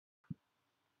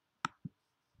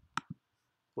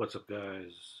What's up,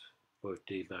 guys?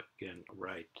 OT back again.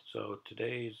 Right. So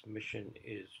today's mission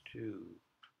is to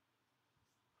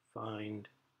find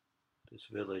this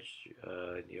village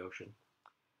in the ocean.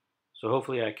 So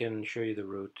hopefully I can show you the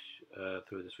route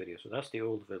through this video. So that's the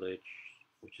old village,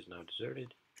 which is now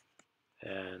deserted,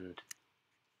 and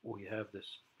we have this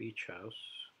beach house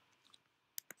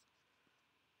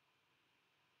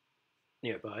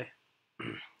nearby.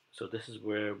 So this is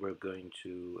where we're going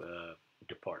to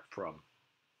depart from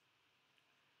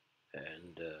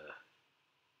and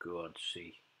go on to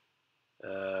sea.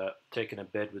 Taking a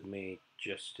bed with me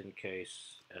just in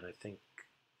case, and I think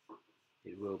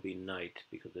it will be night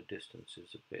because the distance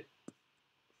is a bit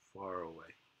far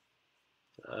away.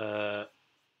 Uh,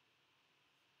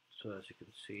 so as you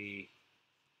can see,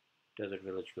 Desert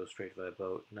Village goes straight by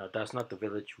boat. Now that's not the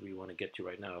village we want to get to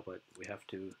right now, but we have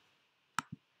to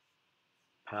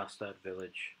pass that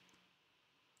village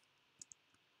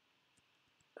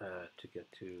to get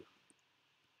to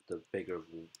the bigger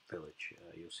village.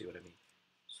 You'll see what I mean.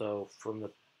 So from the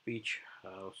beach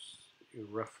house, you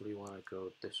roughly want to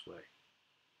go this way.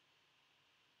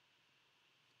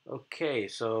 Okay,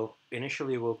 so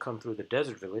initially we'll come through the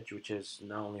desert village, which is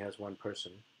now only has one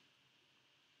person.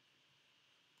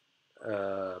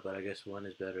 But I guess one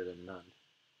is better than none.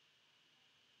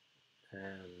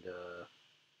 And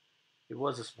it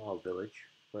was a small village,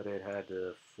 but it had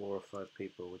 4 or 5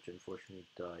 people, which unfortunately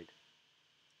died.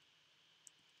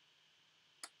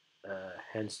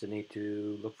 Hence the need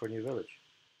to look for a new village.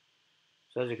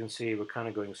 So as you can see, we're kind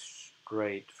of going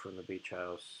straight from the beach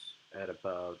house at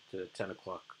about 10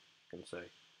 o'clock, you can say,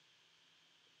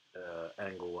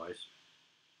 angle-wise.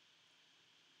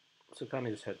 So kind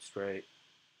of just head straight.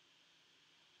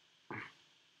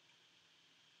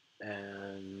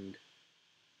 And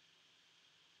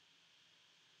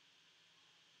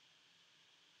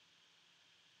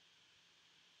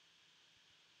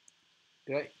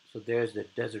okay, so there's the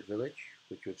desert village,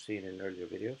 which we've seen in earlier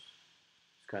videos.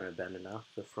 It's kind of abandoned now.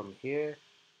 So from here,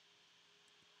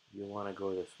 you want to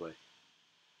go this way.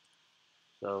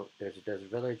 So there's a desert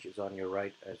village. It's on your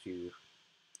right as you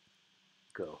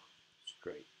go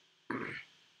straight.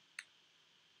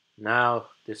 Now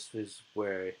this is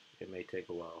where it may take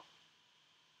a while,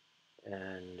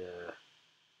 and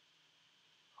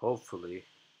hopefully,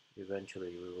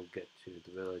 eventually, we will get to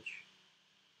the village.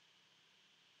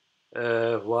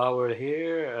 While we're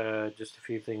here, just a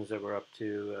few things that we're up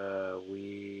to.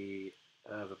 We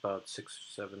have about 6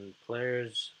 or 7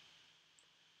 players.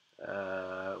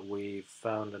 We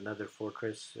found another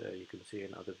fortress. You can see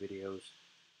in other videos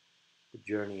the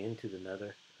journey into the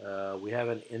nether. We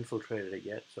haven't infiltrated it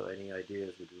yet, so any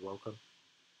ideas would be welcome.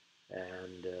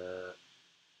 And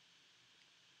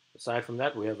aside from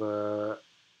that, we have a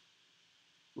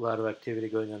lot of activity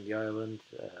going on the island.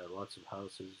 Lots of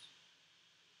houses,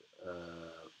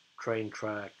 train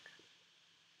track,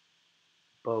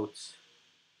 boats,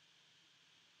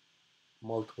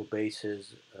 multiple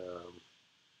bases,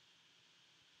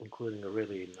 including a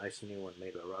really nice new one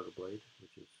made by Blade,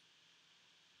 which is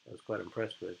I was quite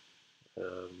impressed with.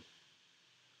 Um,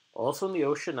 Also in the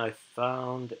ocean, I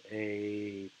found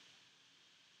a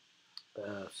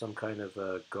some kind of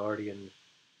a guardian,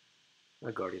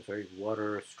 not guardian, sorry,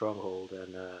 water stronghold,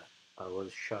 and I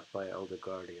was shot by Elder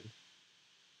Guardian.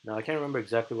 Now I can't remember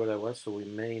exactly where that was, so we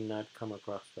may not come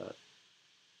across that.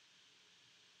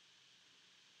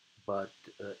 But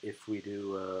if we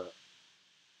do,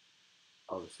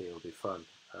 obviously it'll be fun.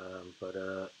 But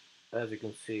as you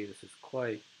can see, this is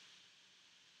quite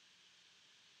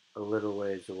a little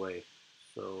ways away.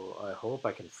 So I hope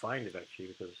I can find it actually,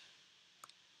 because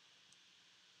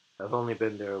I've only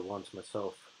been there once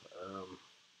myself. Um,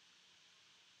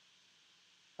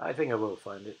 I think I will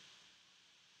find it.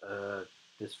 Uh,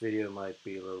 this video might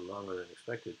be a little longer than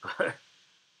expected, but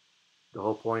the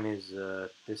whole point is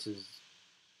this is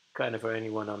kind of for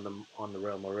anyone on the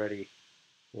realm already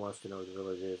who wants to know what the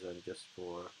village is, and just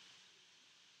for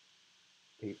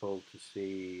people to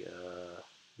see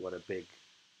what a big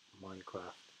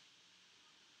Minecraft.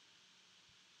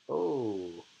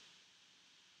 Oh,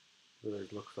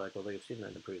 village looks like, although you've seen that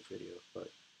in the previous video,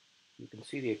 but you can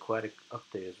see the aquatic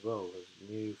update as well. There's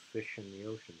new fish in the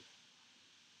ocean,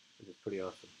 which is pretty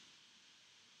awesome.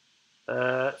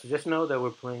 So just know that we're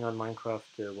playing on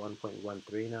Minecraft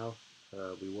 1.13 now.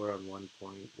 We were on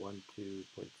 1.12.2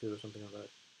 or something like that.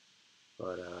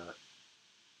 But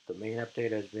the main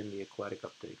update has been the aquatic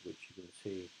update, which you can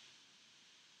see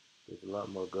there's a lot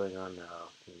more going on now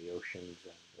in the oceans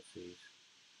and the seas,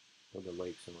 or the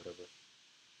lakes and whatever.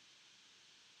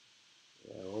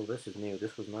 Yeah, well, this is new.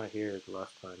 This was not here the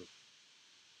last time.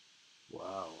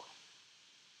 Wow.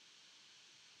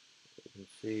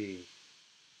 see.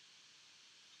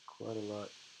 Quite a lot.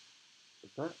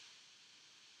 Is that?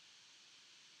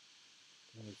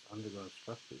 That is underground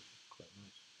structures. It's quite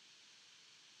nice.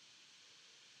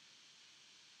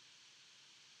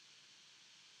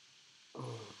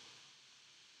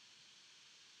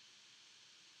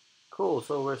 Cool.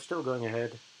 So we're still going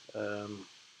ahead. Um,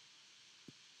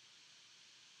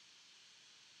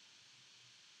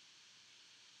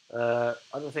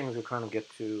 Other things we're trying to get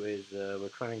to is we're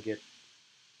trying to get,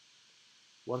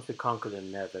 once we conquer the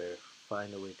Nether,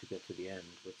 find a way to get to the end,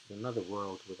 which is another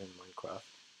world within Minecraft,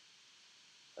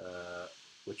 uh,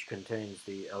 which contains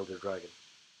the Elder Dragon,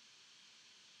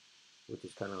 which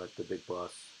is kind of like the big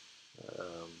boss.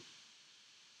 Um,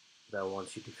 that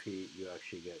once you defeat, you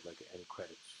actually get like end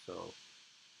credits. So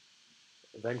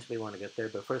eventually, we want to get there,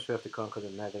 but first we have to conquer the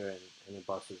Nether and any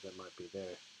bosses that might be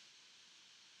there.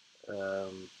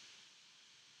 Um,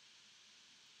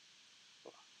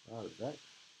 oh, is that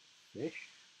fish?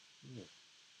 Yeah.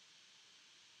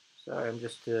 Sorry, I'm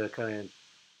just kind of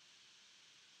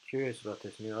curious about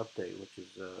this new update, which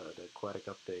is the aquatic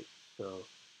update. So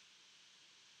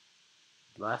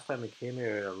last time we came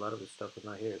here, a lot of the stuff was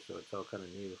not here, so it's all kind of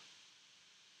new.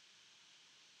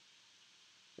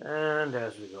 And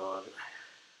as we go on,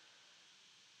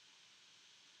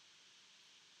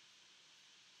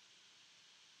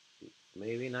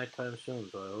 maybe nighttime soon,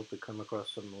 so I hope we come across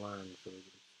some land so we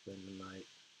can spend the night.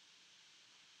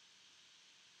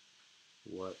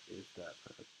 What is that?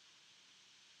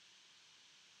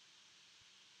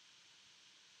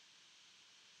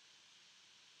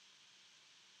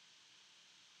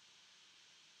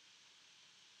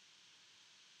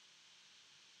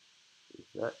 Is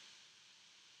that?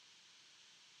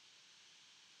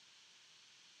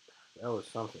 That was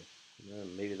something. Yeah,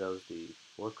 maybe that was the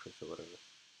fortress or whatever.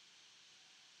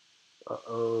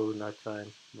 Uh-oh,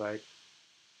 nighttime. Right.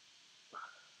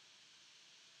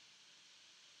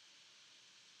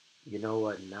 You know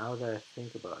what? Now that I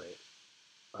think about it,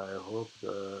 I hope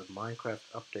the Minecraft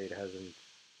update hasn't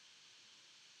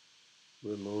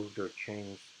removed or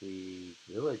changed the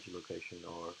village location,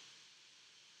 or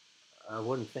I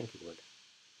wouldn't think it would.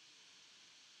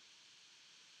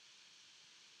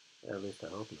 At least I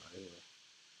hope not, anyway.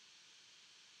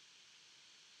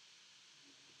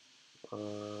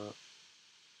 Uh,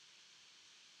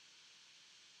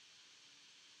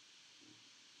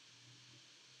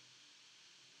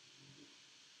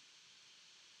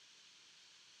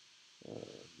 um,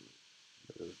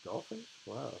 those dolphins?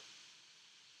 Wow,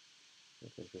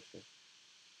 that's interesting.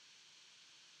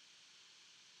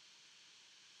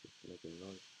 It's making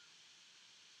noise.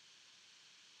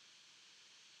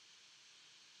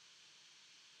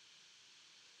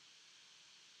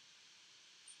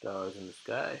 Stars in the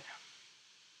sky.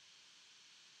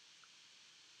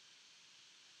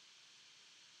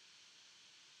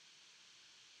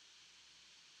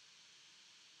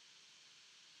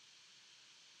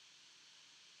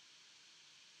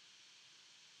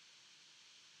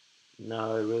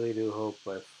 No, I really do hope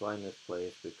I find this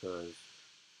place because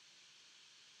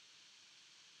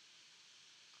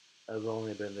I've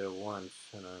only been there once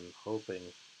and I'm hoping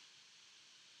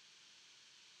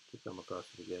to come across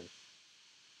it again.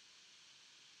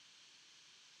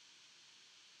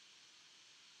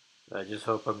 I just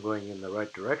hope I'm going in the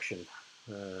right direction.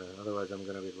 Otherwise, I'm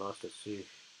going to be lost at sea.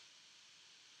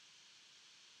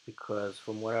 Because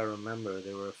from what I remember,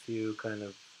 there were a few kind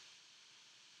of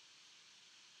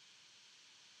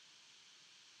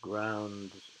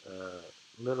ground, uh,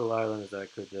 little islands I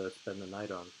could spend the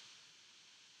night on.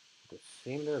 They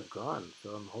seem to have gone, so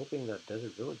I'm hoping that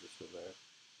Desert Village is still there.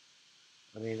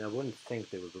 I mean, I wouldn't think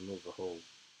they would remove the whole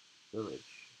village.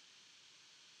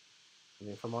 I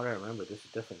mean, from what I remember, this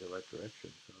is definitely the right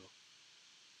direction. So,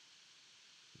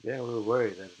 I'm getting a little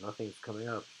worried that nothing's coming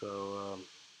up. So,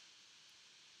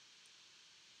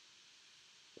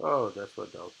 oh, that's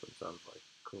what dolphin sounds like.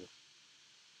 Cool.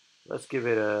 Let's give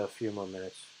it a few more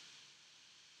minutes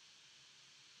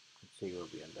and see where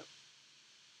we end up.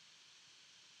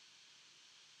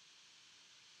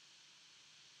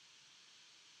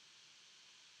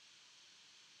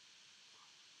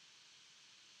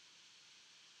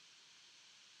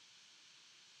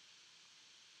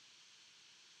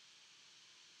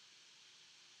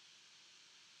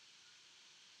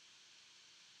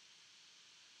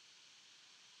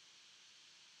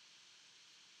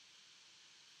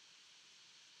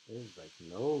 There's like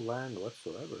no land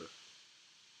whatsoever.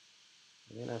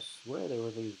 I mean, I swear there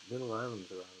were these little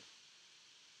islands around.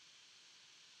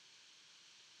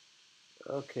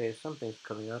 Okay, something's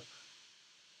coming up.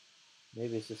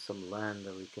 Maybe it's just some land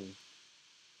that we can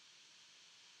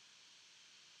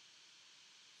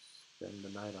spend the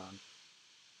night on.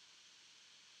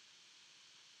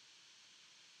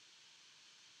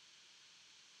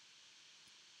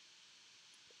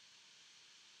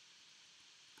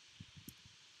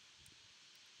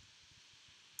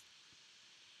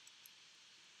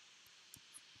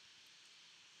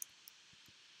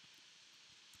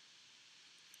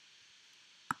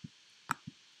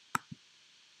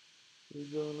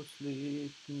 We're gonna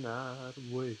sleep the night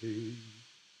away.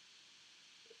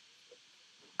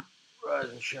 Rise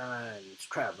and shine, it's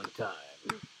traveling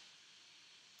time.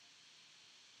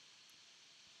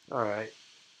 Alright,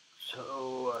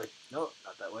 so, no,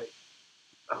 not that way.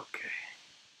 Okay.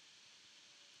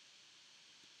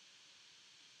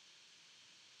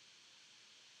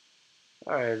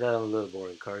 Alright, that I'm a little more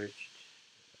encouraged.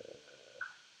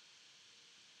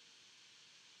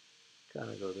 Kind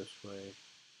of go this way.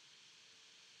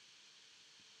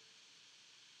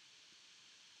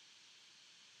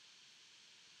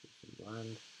 Get some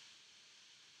land.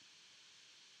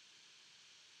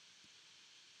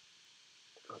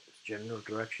 Go this general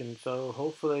direction. So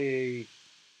hopefully,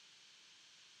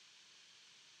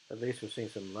 at least we're seeing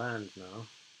some land now.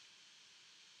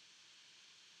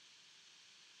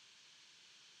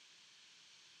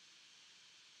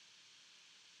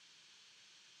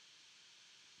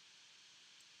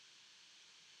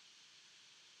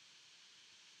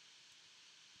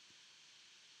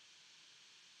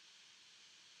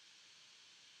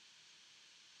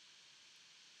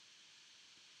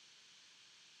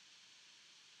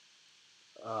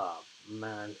 Oh,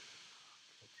 man.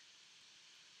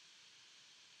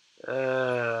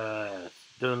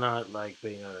 Do not like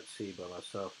being out at sea by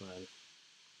myself, man.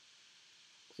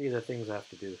 See the things I have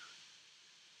to do.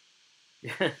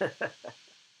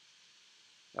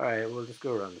 Alright, we'll just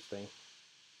go around this thing.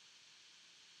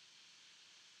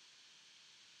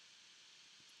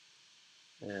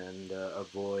 And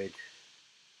avoid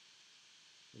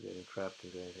getting trapped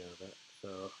into anything like that.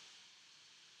 So,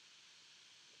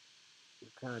 we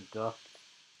kind of docked.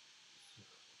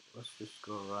 So let's just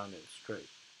go around it straight.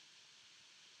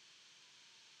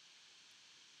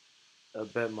 I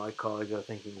bet my colleagues are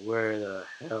thinking, where the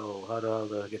hell, how the hell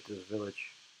do I get to this village?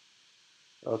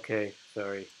 Okay,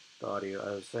 sorry, the audio.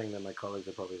 I was saying that my colleagues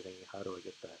are probably thinking, how do I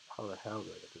get that? How the hell do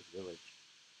I get to this village?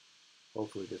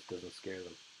 Hopefully this doesn't scare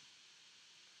them.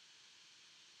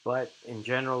 But in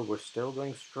general, we're still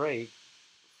going straight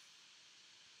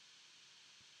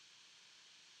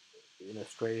in a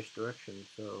straightish direction,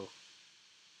 so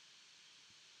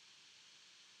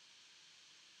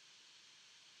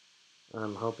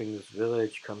I'm hoping this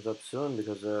village comes up soon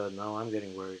because now I'm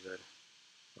getting worried that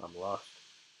I'm lost.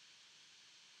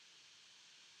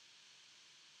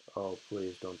 Oh,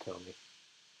 please don't tell me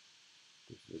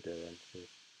this is a dead end. Please.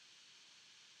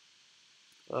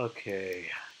 Okay,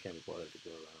 can't bother to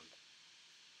go around.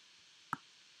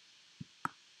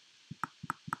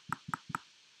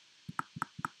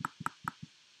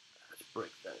 Let's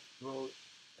break that road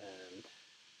and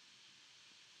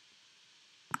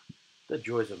the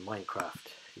joys of Minecraft.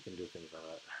 You can do things like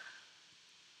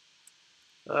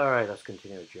that. Alright, let's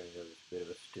continue the journey. That was a bit of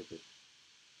a stupid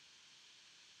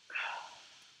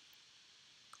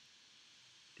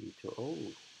detour. Oh,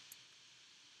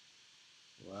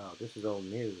 wow, this is all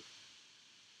new.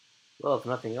 Well, if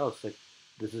nothing else, like,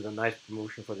 this is a nice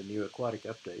promotion for the new aquatic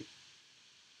update.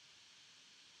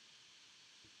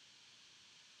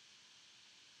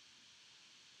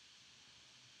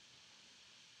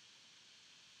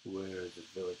 Where is this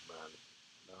village, man?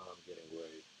 Now I'm getting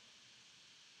worried.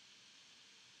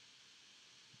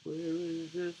 Where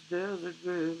is this desert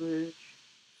village?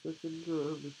 Such a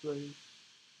lovely place.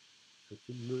 Such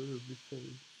a lovely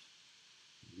place.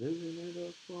 Living it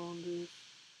up on this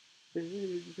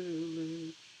big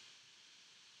village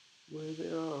where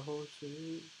there are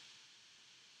horses.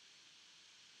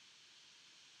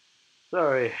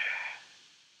 Sorry,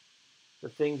 the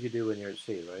things you do when you're at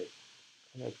sea, right?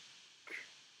 Like,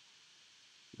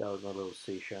 that was my little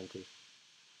sea shanty.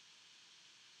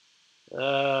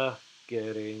 Uh,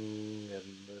 Getting a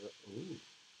little. Ooh,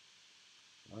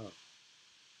 wow.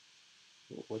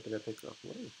 Ooh, what did I pick up?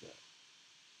 What is that?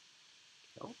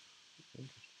 Kelp? Interesting.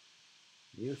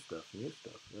 New stuff, new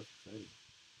stuff. That's exciting.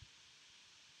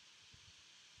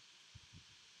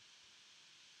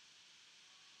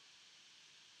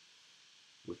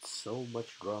 With so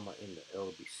much drama in the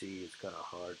LBC, it's kind of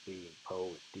hard being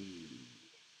poety.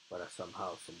 But I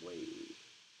somehow, some way,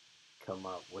 come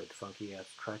up with funky ass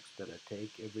tracks that I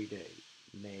take every day.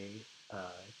 May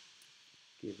I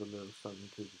give a little something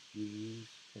to the G's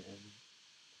and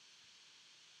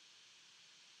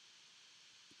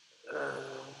uh,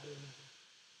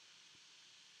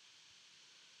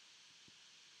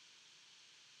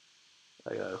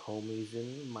 homies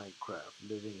in Minecraft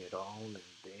living it on, and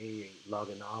they ain't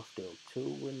logging off till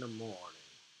 2 in the morning.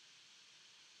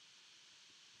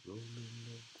 Rolling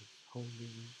up the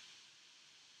homies,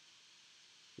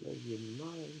 playing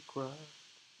Minecraft,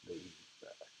 laid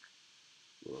back.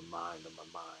 With a mind on my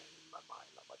mind, my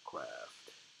mind on my craft.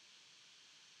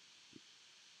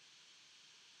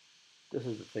 This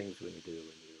is the things when you do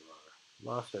when you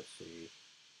are lost at sea.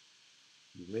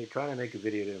 You may try to make a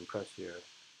video to impress your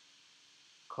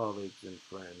colleagues and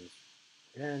friends,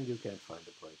 and you can't find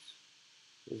a place.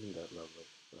 Isn't that lovely?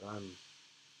 But I'm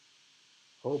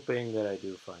hoping that I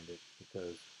do find it,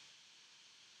 because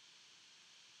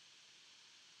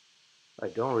I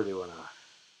don't really want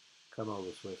to come all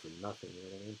this way for nothing, you know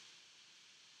what I mean?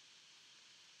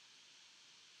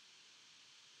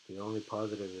 The only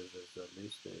positive is at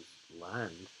least there's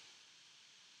land,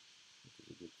 which is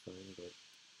a good sign, but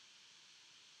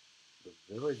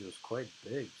the village was quite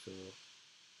big, so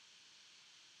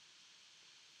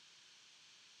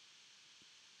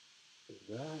is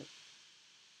that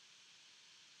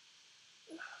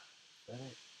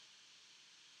it?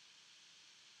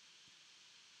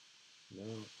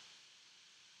 No.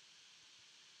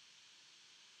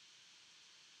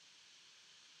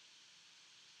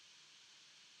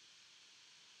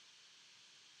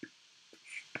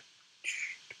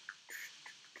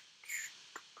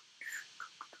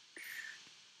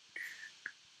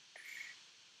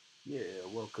 Yeah,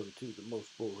 welcome to the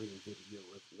most boring video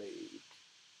I've made.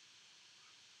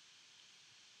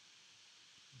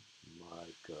 My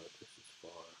god, this is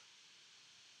far.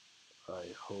 I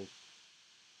hope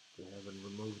they haven't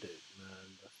removed it,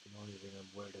 man. That's the only thing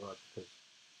I'm worried about, because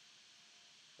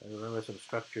I remember some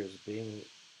structures being,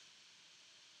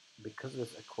 because of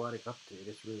this aquatic update,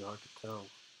 it's really hard to tell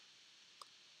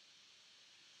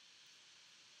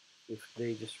if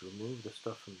they just remove the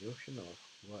stuff from the ocean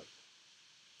or what.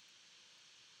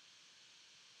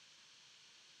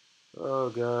 Oh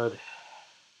god.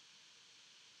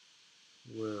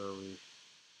 Where are we?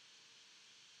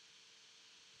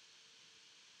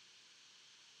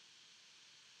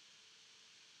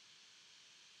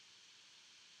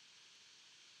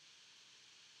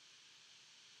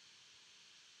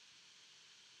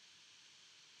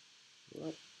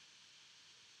 What?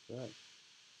 That?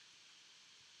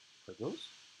 Are those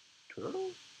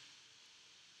turtles?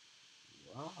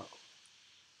 Wow.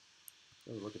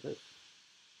 Oh, look at this.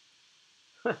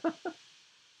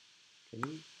 Can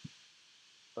you?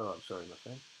 Oh, I'm sorry, my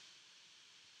friend.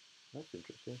 That's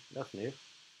interesting. That's new.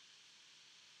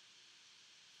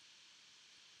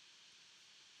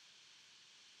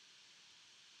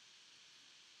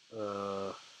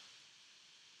 Uh,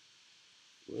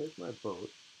 where's my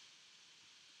boat?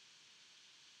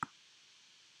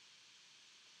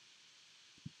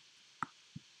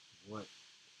 What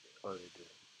are they doing?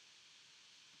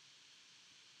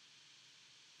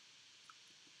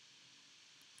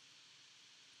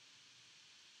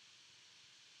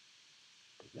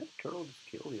 Did that turtle just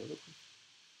kill the other one?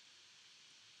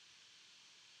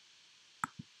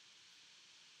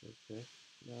 Okay.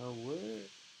 Now what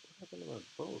happened to my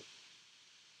boat?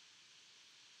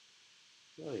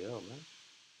 Bloody hell, man.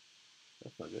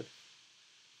 That's not good.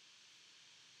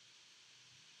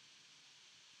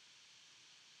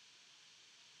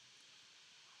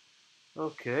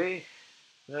 Okay,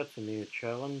 that's a new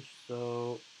challenge.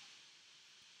 So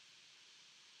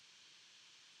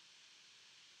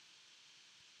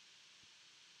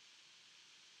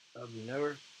I've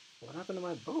never. What happened to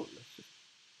my boat? Let's just.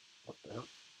 What the hell?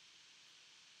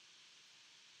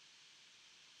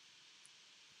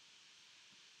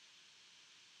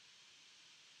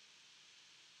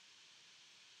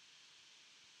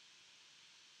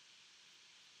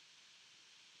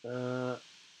 Uh,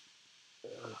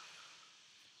 uh,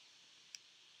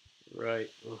 right.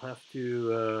 We'll have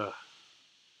to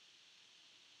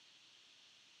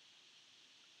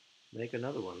make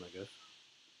another one, I guess.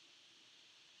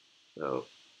 So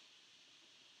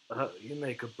you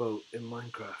make a boat in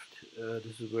Minecraft.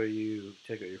 This is where you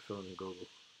take out your phone and Google.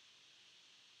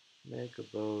 Make a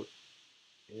boat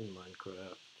in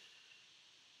Minecraft.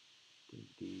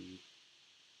 DD.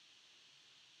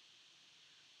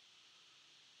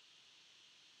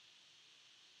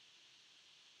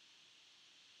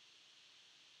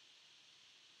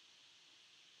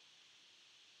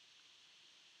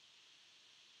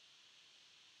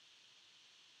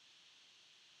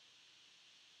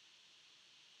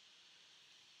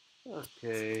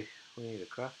 Okay, we need a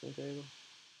crafting table.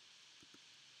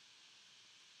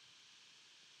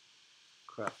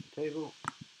 Crafting table.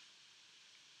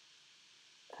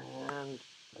 And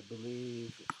I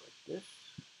believe it's like this.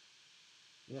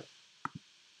 Yep.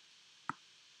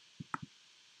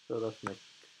 So let's make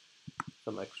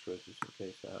some extras just in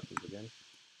case that happens again.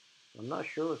 I'm not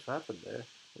sure what's happened there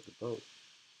with the boat,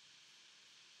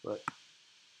 but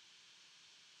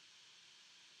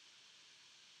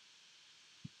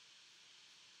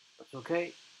that's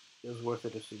okay. It was worth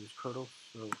it to see these turtles,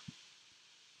 so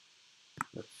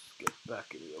let's get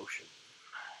back in the ocean.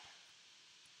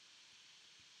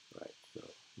 Right, so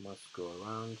must go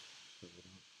around so we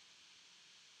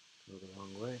don't go the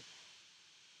wrong way.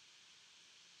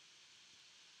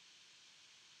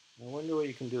 I wonder what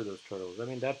you can do with those turtles. I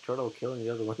mean, that turtle killing the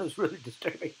other one is really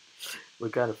disturbing,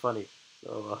 but kind of funny.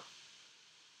 So,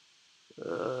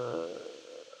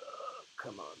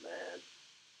 come on, man.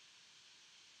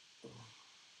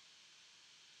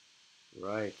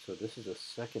 Right, so this is the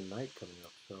second night coming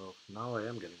up, so now I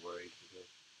am getting worried. Because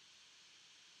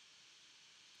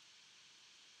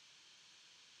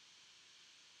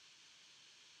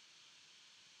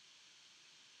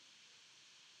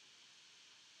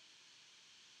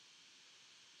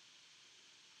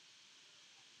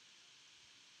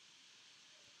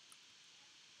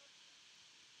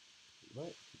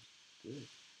what? Dude,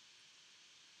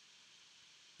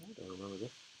 I don't remember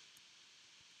this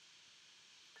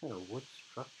kind of wood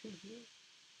structure here.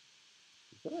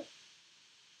 Is that?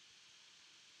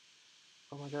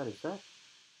 Oh my god, is that?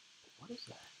 What is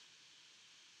that?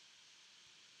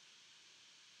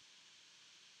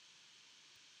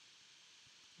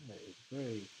 Yeah, it's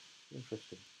very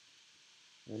interesting.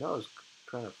 I know I was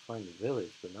trying to find the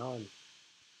village, but now I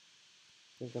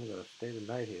think I'm gonna stay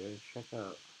the night here and check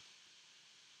out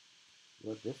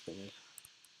what this thing is.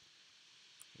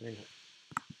 I mean,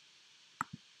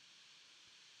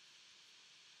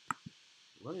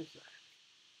 what is that?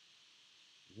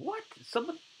 What?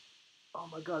 Someone? Oh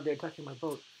my god, they're attacking my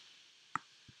boat.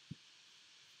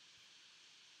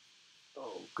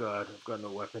 Oh god, I've got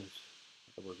no weapons.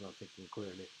 I was not thinking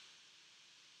clearly.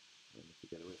 I need to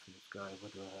get away from this guy.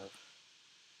 What do I have?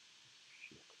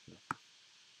 Shit, nothing.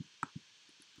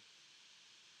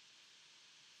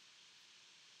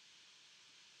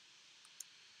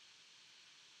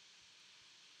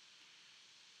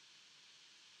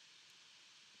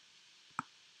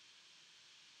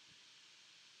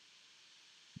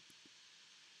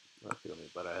 That's the only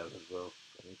butt I have as well.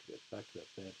 I need to get back to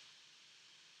that bed.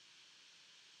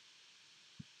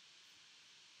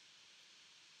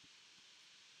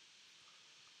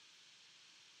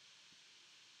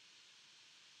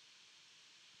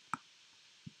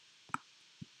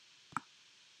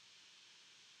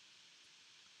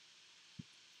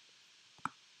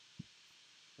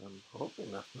 I'm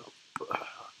hoping that's not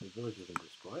the village isn't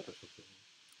destroyed or something.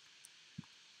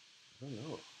 I don't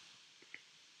know.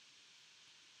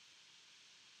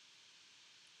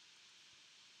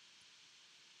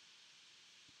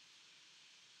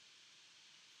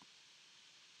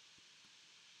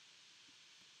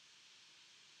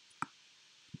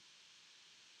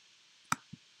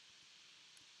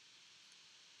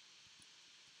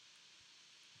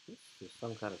 This is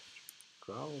some kind of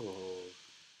stronghold.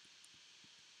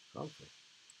 Something.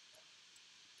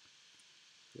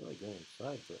 I feel like going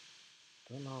inside, but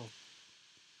I don't know.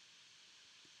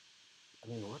 I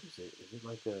mean, what is it? Is it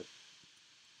like a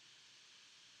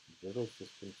village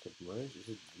that's been submerged? Is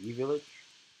it the village?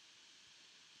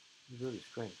 It's really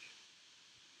strange.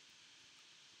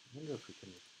 I wonder if we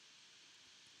can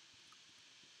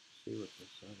see what's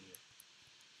inside here.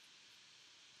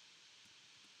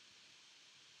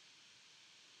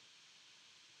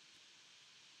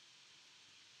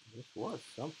 This was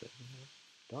something.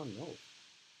 I don't know.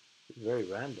 It's very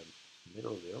random.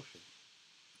 Middle of the ocean.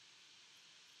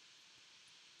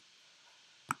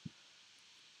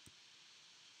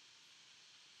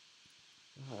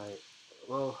 Alright.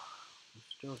 Well, I'm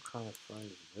still trying to find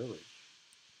this village.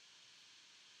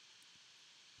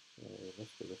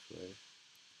 Let's go this way.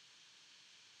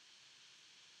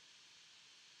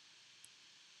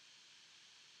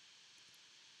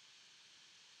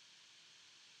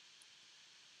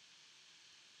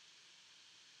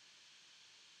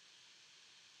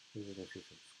 Maybe we can see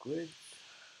some squids.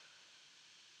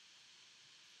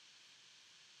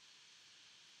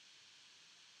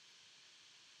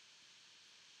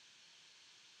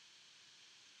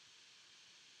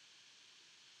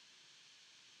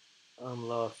 I'm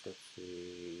lost at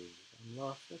sea. I'm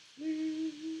lost at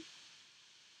sea.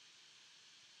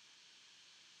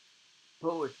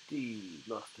 Poetry,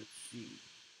 lost at sea.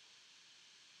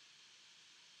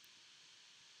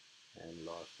 And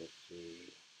lost at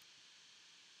sea.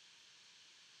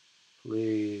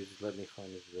 Please let me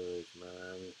find this village,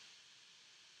 man.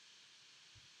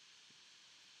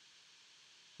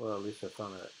 Well, at least I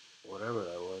found it, whatever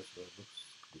that was, but it looks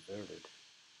deserted.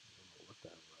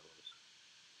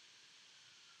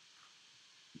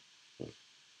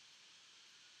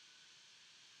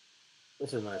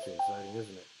 This is nice and exciting,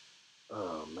 isn't it?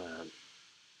 Oh man.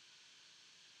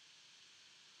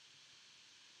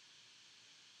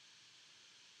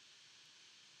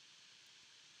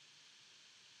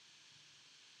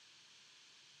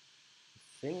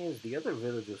 Thing is, the other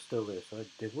village was still there, so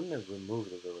they wouldn't have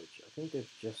removed the village. I think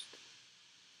they've just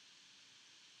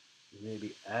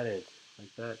maybe added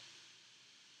like that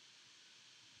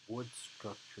wood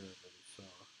structure that we saw.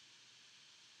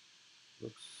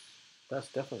 Looks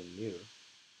that's definitely new.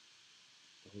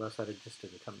 Unless I just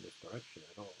didn't come this direction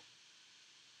at all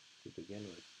to begin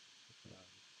with.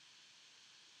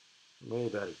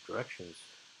 Maybe added directions.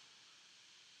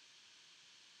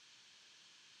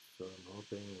 So I'm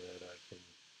hoping that I can,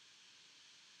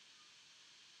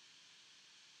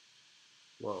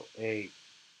 well, A,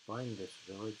 find this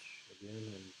village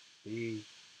again, and B,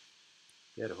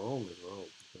 get home as well,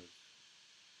 because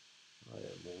I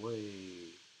am way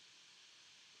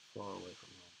far away from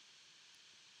home.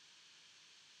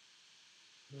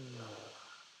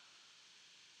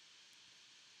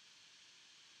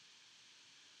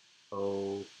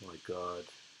 Oh my god.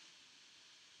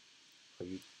 Are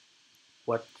you.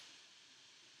 What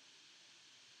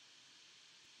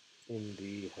in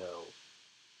the hell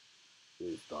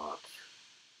is that?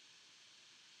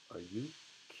 Are you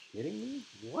kidding me?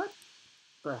 What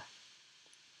the.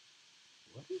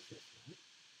 What is this, man?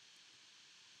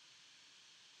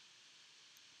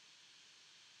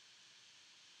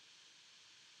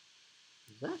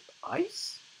 Is that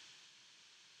ice?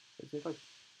 Is it like.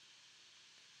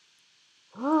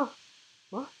 Ah!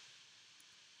 What?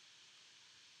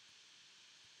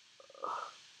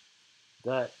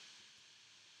 That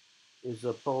is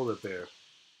a polar bear.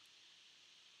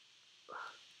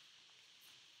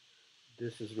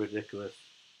 This is ridiculous.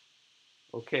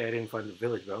 Okay, I didn't find the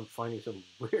village, but I'm finding some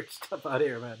weird stuff out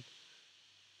here, man.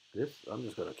 I'm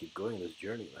just gonna keep going this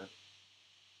journey, man.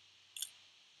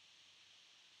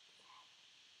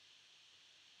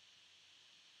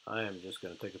 I am just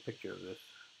gonna take a picture of this.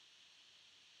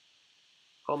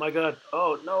 Oh my god.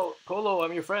 Oh no, Polo,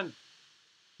 I'm your friend.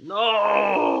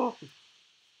 No!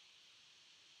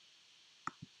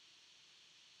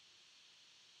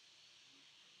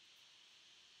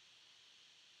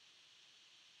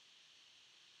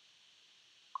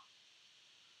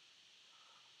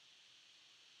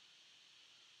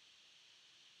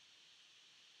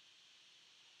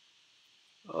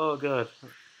 Oh god.